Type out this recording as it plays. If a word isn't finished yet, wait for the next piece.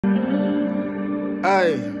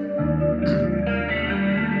Hey,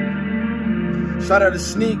 shout out to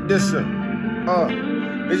Sneak Disser.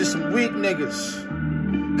 They just some weak niggas.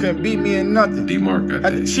 Couldn't beat me in nothing.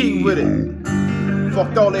 Had to cheat with it.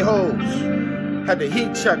 Fucked all they hoes. Had to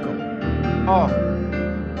heat check them.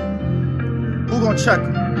 Who gon' check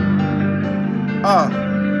them?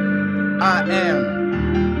 I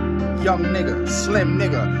am young nigga, slim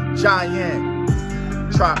nigga, giant,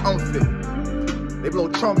 triumphant. They blow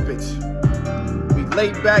trumpets. We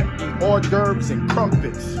lay back, eat hors d'oeuvres and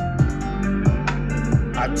crumpets.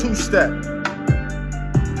 I two-step.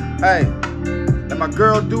 Hey, let my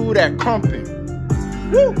girl do that crumping.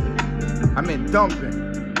 Woo! I'm in dumping.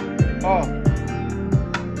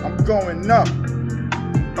 I'm going up.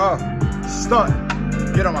 Stunt.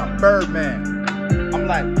 Get on my Birdman. I'm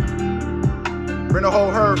like, bring the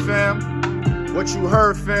whole herd, fam. What you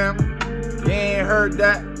heard, fam? You ain't heard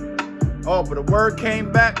that. Oh, but the word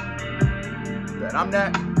came back that I'm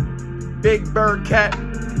that big bird cat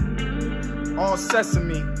on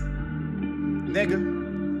Sesame, nigga.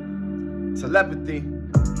 Telepathy.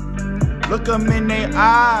 Look them in their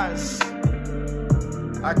eyes.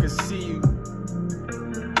 I can see you.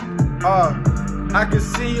 I can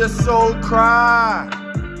see your soul cry. I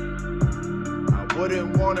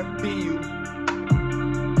wouldn't wanna be you.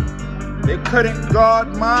 They couldn't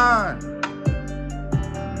guard mine,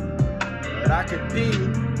 but I could be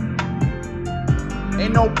you.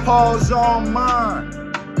 Ain't no pause on mine.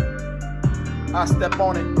 I step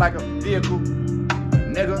on it like a vehicle,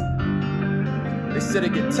 nigga. They said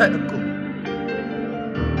it get technical.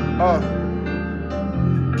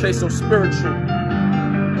 Okay, so spiritual.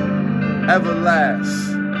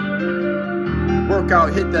 Everlast.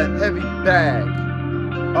 Workout, hit that heavy bag.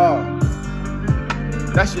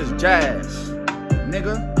 That's just jazz,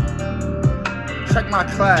 nigga. Check my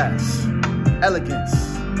class. Elegance.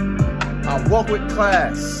 I walk with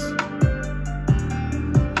class.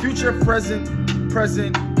 Future,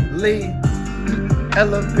 presently.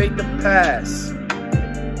 Elevate the past.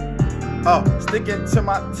 Sticking to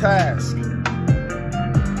my task.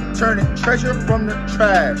 Turning treasure from the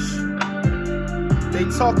trash. They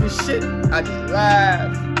talking shit, I just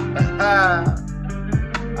laugh.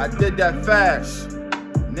 I did that fast,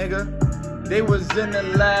 nigga. They was in the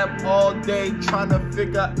lab all day trying to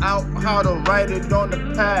figure out how to write it on the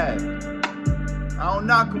pad. I don't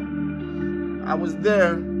knock them. I was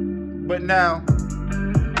there, but now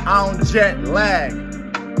I don't jet lag.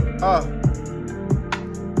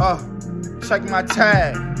 Check my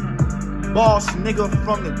tag. Boss nigga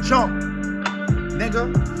from the jump.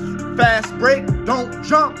 Nigga, fast break, don't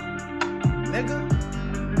jump. Nigga,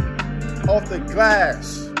 off the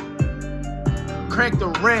glass. Crank the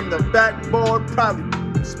rim, the backboard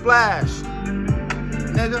probably splashed.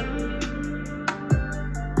 Nigga,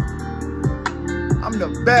 I'm the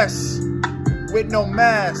best with no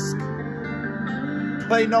mask.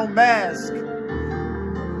 Play no mask.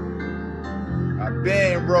 I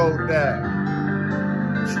been rolled that.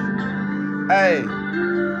 Hey,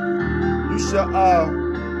 you should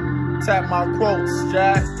tap my quotes,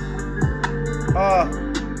 Jack.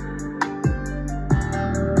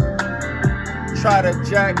 Try to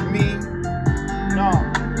jack me. No.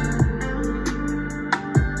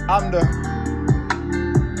 I'm the,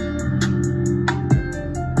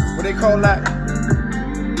 what they call that?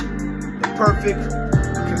 The perfect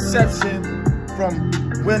conception from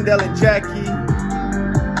Wendell and Jackie.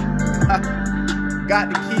 Got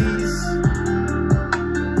the keys.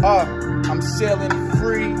 I'm sailing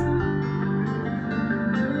free.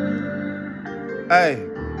 Hey,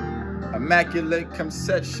 immaculate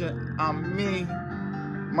conception. I'm me,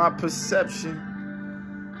 my perception.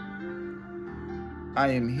 I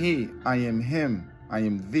am he, I am him, I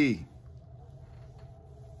am thee.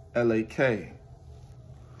 LAK.